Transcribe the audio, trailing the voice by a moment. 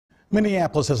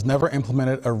Minneapolis has never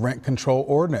implemented a rent control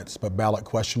ordinance, but ballot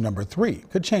question number 3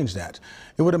 could change that.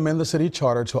 It would amend the city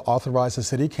charter to authorize the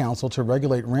city council to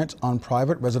regulate rent on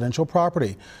private residential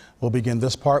property. We'll begin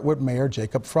this part with Mayor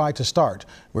Jacob Fry to start.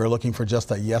 We're looking for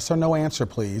just a yes or no answer,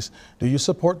 please. Do you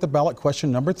support the ballot question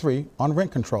number 3 on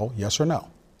rent control, yes or no?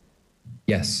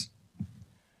 Yes.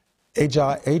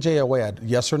 AJ Awad,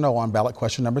 yes or no on ballot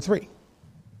question number 3?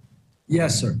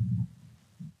 Yes, sir.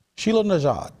 Sheila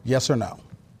Najad, yes or no?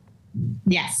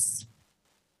 Yes.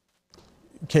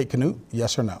 Kate Canute,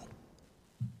 yes or no?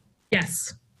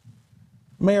 Yes.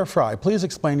 Mayor Fry, please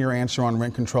explain your answer on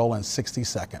rent control in 60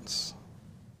 seconds.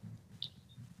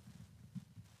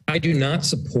 I do not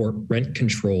support rent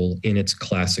control in its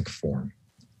classic form.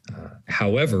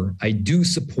 However, I do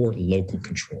support local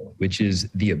control, which is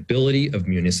the ability of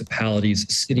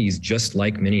municipalities, cities just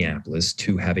like Minneapolis,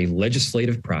 to have a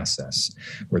legislative process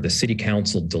where the city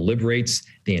council deliberates,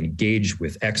 they engage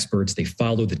with experts, they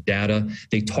follow the data,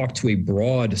 they talk to a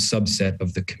broad subset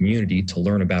of the community to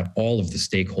learn about all of the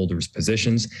stakeholders'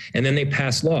 positions, and then they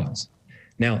pass laws.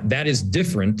 Now, that is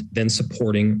different than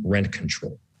supporting rent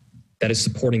control. That is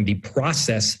supporting the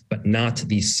process, but not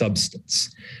the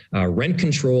substance. Rent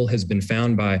control has been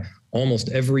found by almost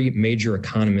every major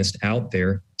economist out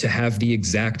there to have the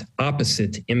exact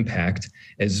opposite impact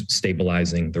as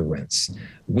stabilizing the rents.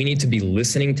 We need to be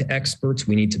listening to experts.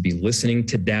 We need to be listening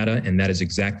to data, and that is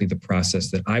exactly the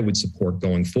process that I would support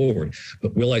going forward.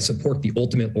 But will I support the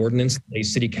ultimate ordinance a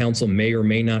city council may or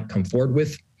may not come forward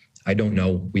with? I don't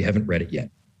know. We haven't read it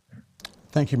yet.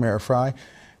 Thank you, Mayor Fry.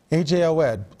 AJ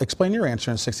Awad, explain your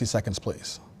answer in 60 seconds,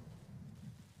 please.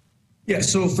 Yeah,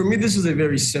 so for me, this is a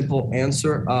very simple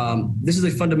answer. This is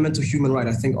a fundamental human right.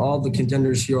 I think all the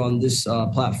contenders here on this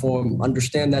platform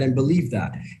understand that and believe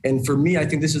that. And for me, I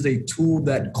think this is a tool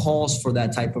that calls for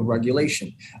that type of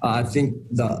regulation. I think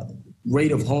the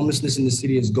rate of homelessness in the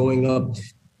city is going up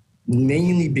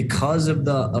mainly because of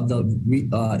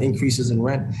the increases in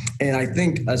rent. And I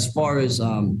think as far as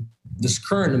this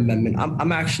current amendment,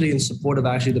 I'm actually in support of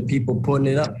actually the people putting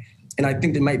it up. And I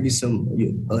think there might be some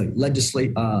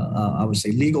I would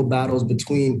say legal battles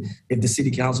between if the city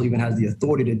council even has the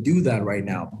authority to do that right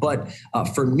now. But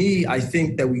for me, I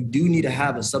think that we do need to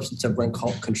have a substantive rent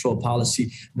control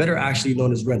policy, better actually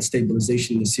known as rent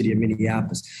stabilization in the city of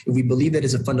Minneapolis. If we believe that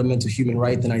it's a fundamental human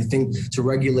right, then I think to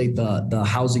regulate the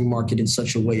housing market in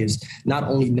such a way is not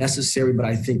only necessary, but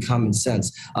I think common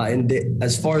sense.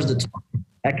 As far as the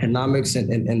economics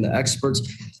and the experts,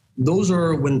 those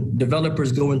are when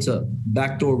developers go into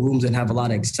backdoor rooms and have a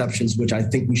lot of exceptions, which I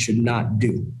think we should not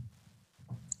do.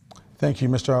 Thank you,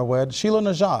 Mr. Awad. Sheila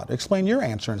Najad, explain your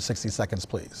answer in 60 seconds,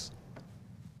 please.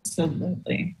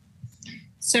 Absolutely.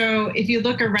 So if you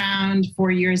look around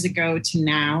 4 years ago to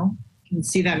now, you can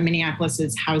see that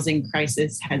Minneapolis's housing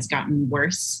crisis has gotten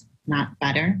worse, not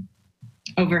better.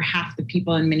 Over half the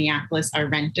people in Minneapolis are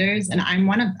renters, and I'm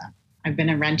one of them. I've been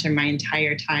a renter my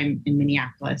entire time in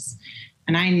Minneapolis,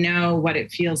 and I know what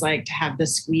it feels like to have the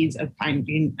squeeze of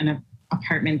finding an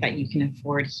apartment that you can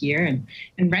afford here.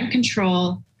 And rent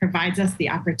control provides us the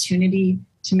opportunity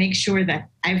to make sure that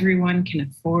everyone can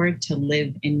afford to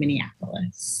live in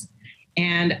Minneapolis.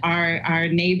 And our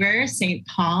neighbor, St.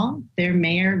 Paul, their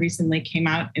mayor recently came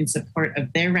out in support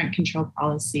of their rent control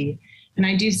policy. And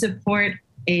I do support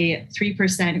a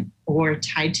 3% or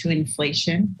tied to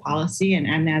inflation policy.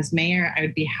 And as mayor, I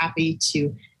would be happy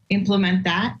to implement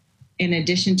that in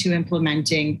addition to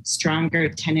implementing stronger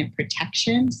tenant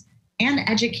protections and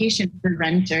education for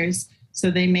renters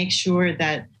so they make sure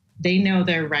that they know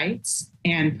their rights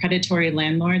and predatory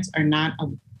landlords are not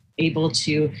able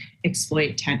to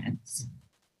exploit tenants.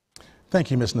 Thank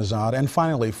you, Ms. Najad. And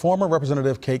finally, former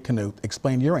Representative Kate Canute,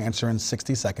 explain your answer in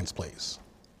 60 seconds, please.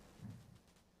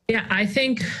 Yeah, I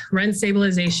think rent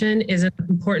stabilization is an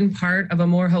important part of a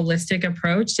more holistic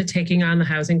approach to taking on the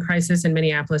housing crisis in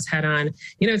Minneapolis head on.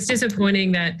 You know, it's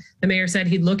disappointing that the mayor said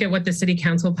he'd look at what the city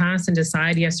council passed and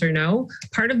decide yes or no.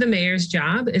 Part of the mayor's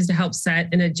job is to help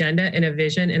set an agenda and a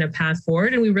vision and a path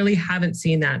forward, and we really haven't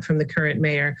seen that from the current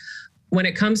mayor. When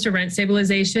it comes to rent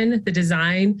stabilization, the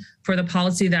design for the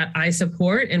policy that I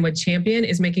support and would champion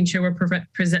is making sure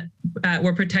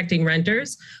we're protecting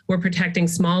renters, we're protecting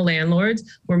small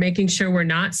landlords, we're making sure we're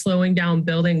not slowing down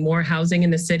building more housing in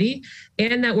the city,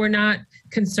 and that we're not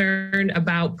concerned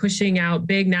about pushing out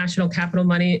big national capital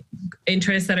money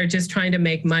interests that are just trying to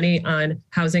make money on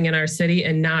housing in our city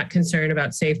and not concerned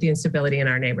about safety and stability in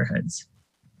our neighborhoods.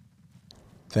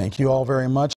 Thank you all very much.